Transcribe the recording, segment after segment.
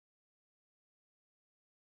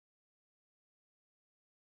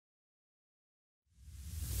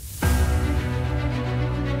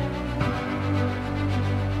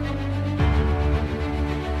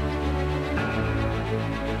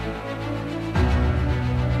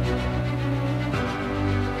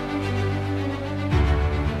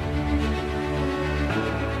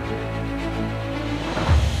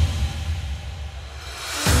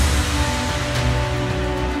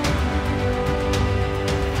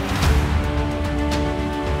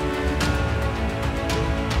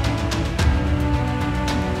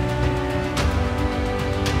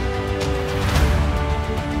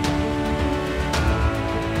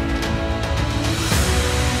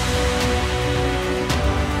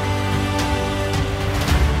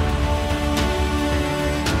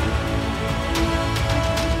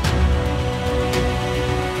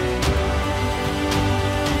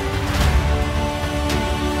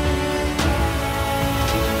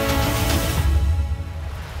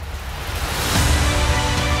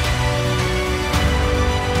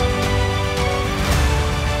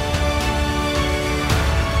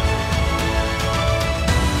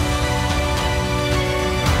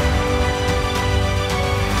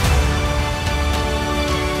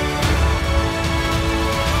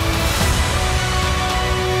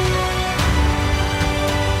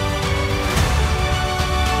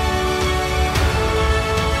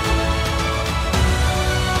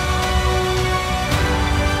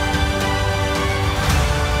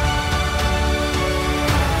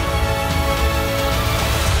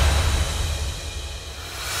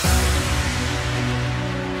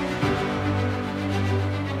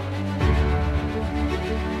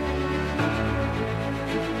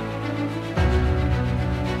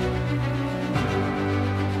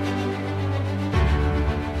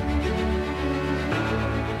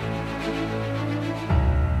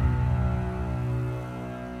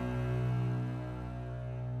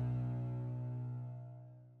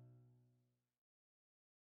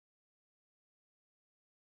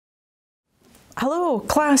Hello,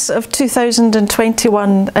 class of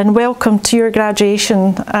 2021, and welcome to your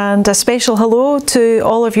graduation, and a special hello to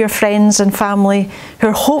all of your friends and family who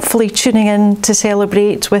are hopefully tuning in to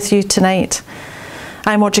celebrate with you tonight.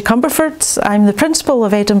 I'm Audrey Cumberford, I'm the Principal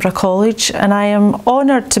of Edinburgh College, and I am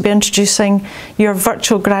honoured to be introducing your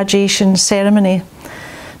virtual graduation ceremony.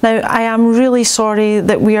 Now, I am really sorry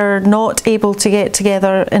that we are not able to get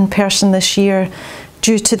together in person this year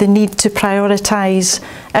due to the need to prioritise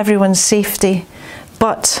everyone's safety,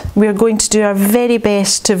 but we're going to do our very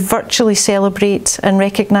best to virtually celebrate and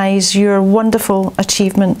recognise your wonderful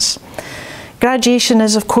achievements. Graduation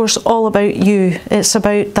is of course all about you. It's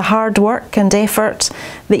about the hard work and effort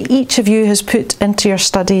that each of you has put into your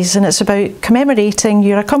studies, and it's about commemorating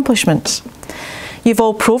your accomplishments. You've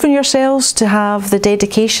all proven yourselves to have the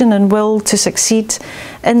dedication and will to succeed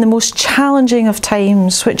in the most challenging of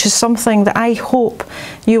times, which is something that I hope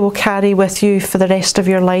you will carry with you for the rest of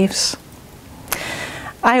your lives.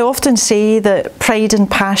 I often say that pride and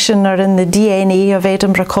passion are in the DNA of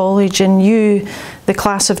Edinburgh College, and you, the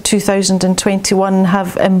class of 2021,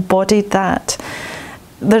 have embodied that.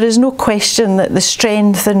 There is no question that the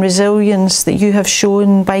strength and resilience that you have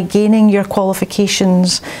shown by gaining your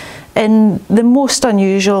qualifications in the most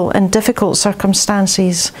unusual and difficult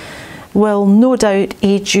circumstances will no doubt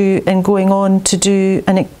aid you in going on to do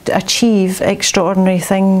and achieve extraordinary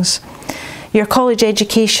things. Your college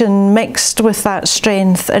education mixed with that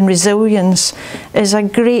strength and resilience is a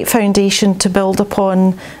great foundation to build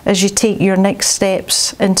upon as you take your next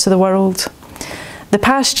steps into the world. The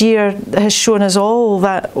past year has shown us all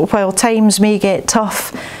that while times may get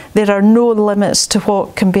tough, there are no limits to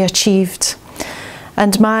what can be achieved.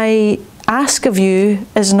 And my ask of you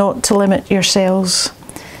is not to limit yourselves.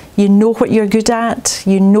 You know what you're good at,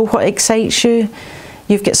 you know what excites you,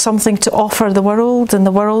 you've got something to offer the world, and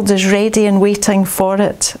the world is ready and waiting for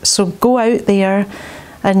it. So go out there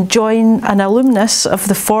and join an alumnus of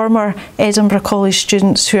the former Edinburgh College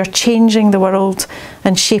students who are changing the world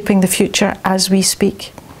and shaping the future as we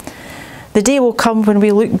speak. The day will come when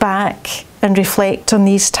we look back and reflect on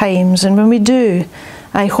these times, and when we do,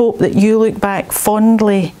 I hope that you look back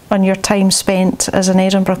fondly on your time spent as an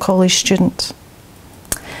Edinburgh College student.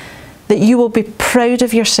 That you will be proud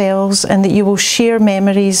of yourselves, and that you will share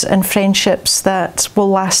memories and friendships that will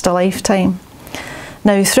last a lifetime.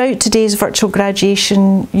 Now, throughout today's virtual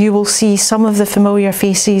graduation, you will see some of the familiar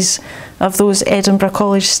faces of those Edinburgh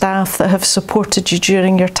College staff that have supported you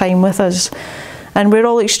during your time with us. And we're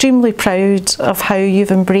all extremely proud of how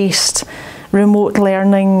you've embraced remote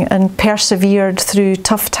learning and persevered through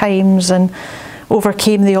tough times and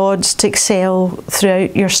overcame the odds to excel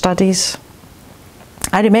throughout your studies.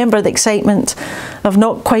 I remember the excitement of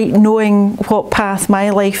not quite knowing what path my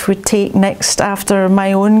life would take next after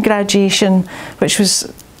my own graduation, which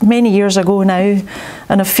was many years ago now,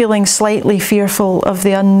 and of feeling slightly fearful of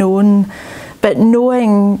the unknown, but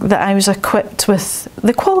knowing that I was equipped with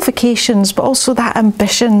the qualifications but also that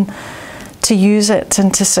ambition to use it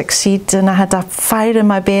and to succeed, and I had a fire in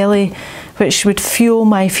my belly which would fuel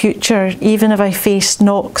my future even if I faced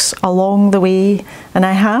knocks along the way, and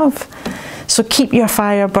I have. So keep your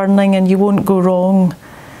fire burning and you won't go wrong.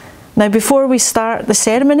 Now, before we start the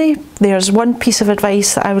ceremony, there's one piece of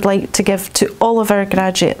advice that I would like to give to all of our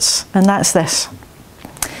graduates, and that's this.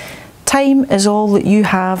 Time is all that you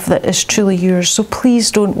have that is truly yours, so please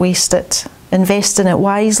don't waste it. Invest in it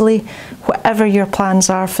wisely, whatever your plans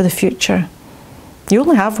are for the future. You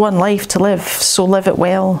only have one life to live, so live it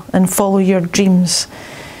well and follow your dreams.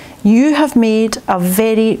 You have made a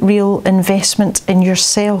very real investment in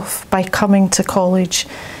yourself by coming to college,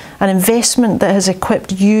 an investment that has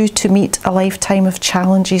equipped you to meet a lifetime of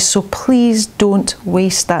challenges, so please don't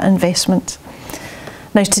waste that investment.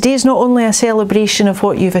 Now, today is not only a celebration of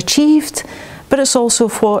what you've achieved, but it's also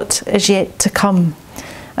of what is yet to come.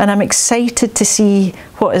 And I'm excited to see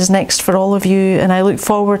what is next for all of you, and I look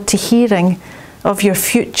forward to hearing of your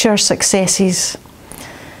future successes.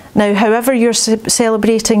 Now, however you're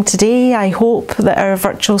celebrating today, I hope that our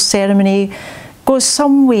virtual ceremony goes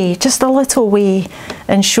some way, just a little way,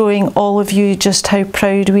 in showing all of you just how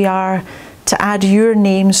proud we are to add your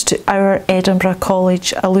names to our Edinburgh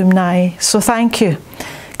College alumni. So thank you,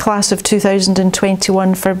 class of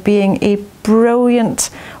 2021, for being a brilliant,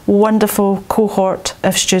 wonderful cohort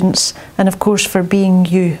of students, and of course for being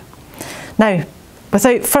you. Now,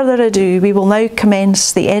 without further ado, we will now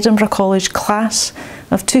commence the Edinburgh College class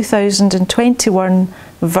of 2021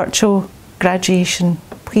 virtual graduation.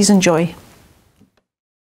 Please enjoy.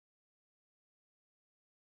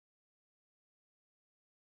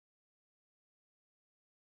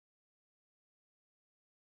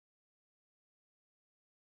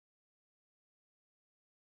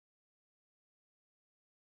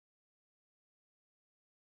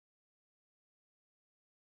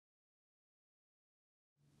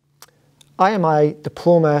 IMI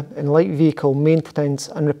Diploma in Light Vehicle Maintenance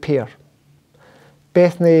and Repair,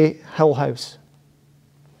 Bethany Hillhouse.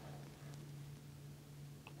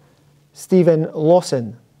 Stephen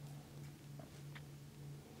Lawson.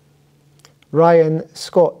 Ryan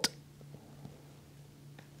Scott.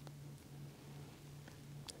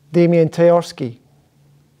 Damien Tayorski.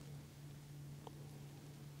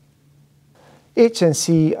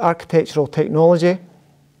 HNC Architectural Technology,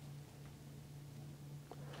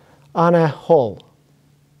 Anna Hall.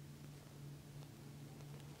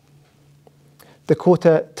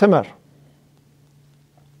 Dakota Timmer.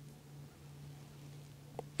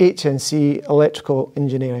 HNC Electrical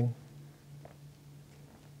Engineering.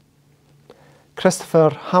 Christopher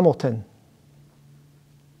Hamilton.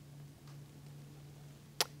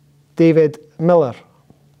 David Miller.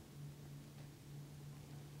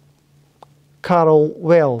 Carol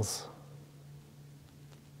Wells.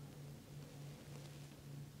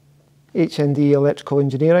 HND Electrical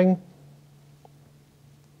Engineering.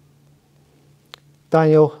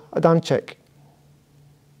 Daniel Adamczyk.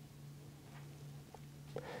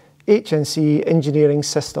 HNC Engineering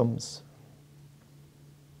Systems.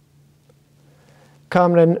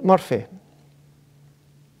 Cameron Murphy.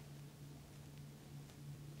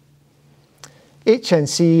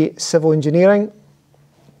 HNC Civil Engineering.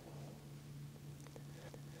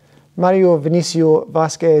 Mario Vinicio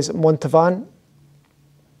Vasquez Montalvan.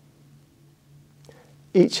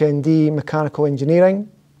 HND Mechanical Engineering.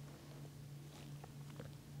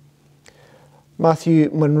 Matthew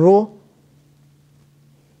Monroe.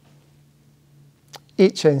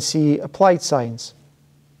 HNC Applied Science.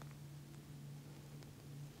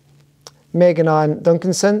 Megan Ann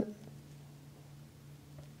Duncanson.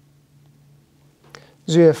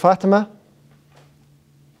 Zuya Fatima.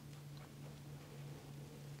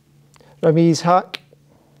 Ramiz Haq.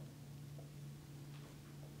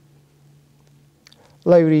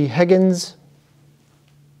 Lowry Higgins.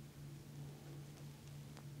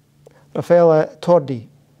 Rafaela Tordi.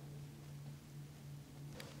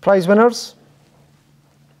 Prize winners.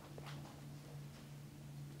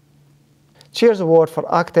 Chairs Award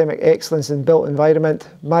for Academic Excellence in Built Environment,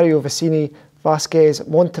 Mario Vicini Vasquez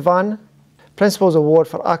Montalvan. Principals Award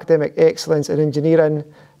for Academic Excellence in Engineering,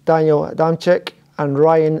 Daniel Adamczyk and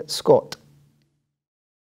Ryan Scott.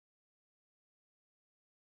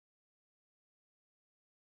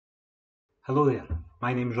 Hello there,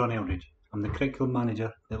 my name is Ron Eldridge. I'm the Curriculum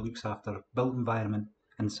Manager that looks after Built Environment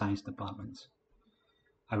and Science departments.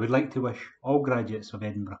 I would like to wish all graduates of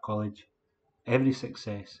Edinburgh College every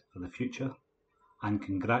success for the future and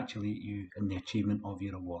congratulate you in the achievement of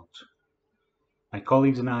your awards. My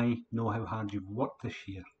colleagues and I know how hard you've worked this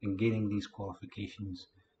year in gaining these qualifications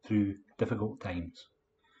through difficult times.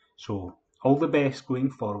 So all the best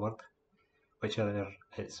going forward, which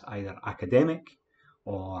it's either academic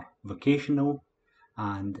or vocational,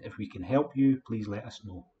 and if we can help you, please let us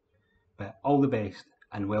know. But all the best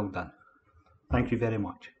and well done. Thank you very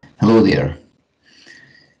much. Hello there.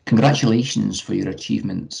 Congratulations for your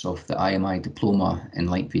achievements of the IMI Diploma in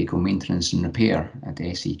Light Vehicle Maintenance and Repair at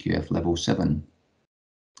SEQF Level 7.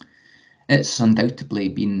 It's undoubtedly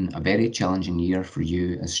been a very challenging year for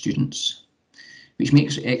you as students, which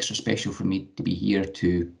makes it extra special for me to be here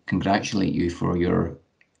to congratulate you for your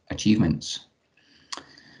achievements.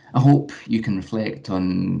 I hope you can reflect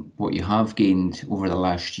on what you have gained over the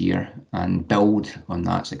last year and build on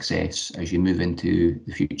that success as you move into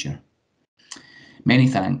the future. Many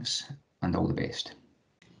thanks and all the best.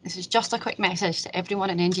 This is just a quick message to everyone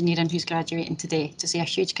in engineering who's graduating today to say a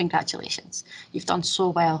huge congratulations. You've done so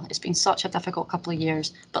well. It's been such a difficult couple of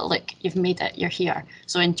years, but look, you've made it, you're here.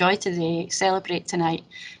 So enjoy today, celebrate tonight,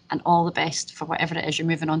 and all the best for whatever it is you're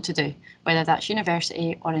moving on to do, whether that's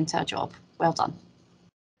university or into a job. Well done.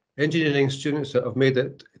 Engineering students that have made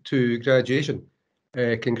it to graduation,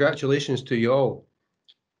 congratulations to you all.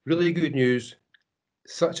 Really good news.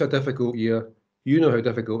 Such a difficult year. You know how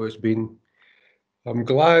difficult it's been. I'm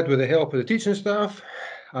glad with the help of the teaching staff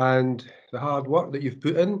and the hard work that you've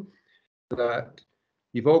put in that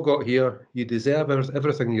you've all got here. You deserve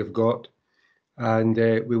everything you've got, and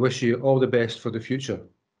we wish you all the best for the future.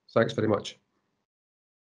 Thanks very much.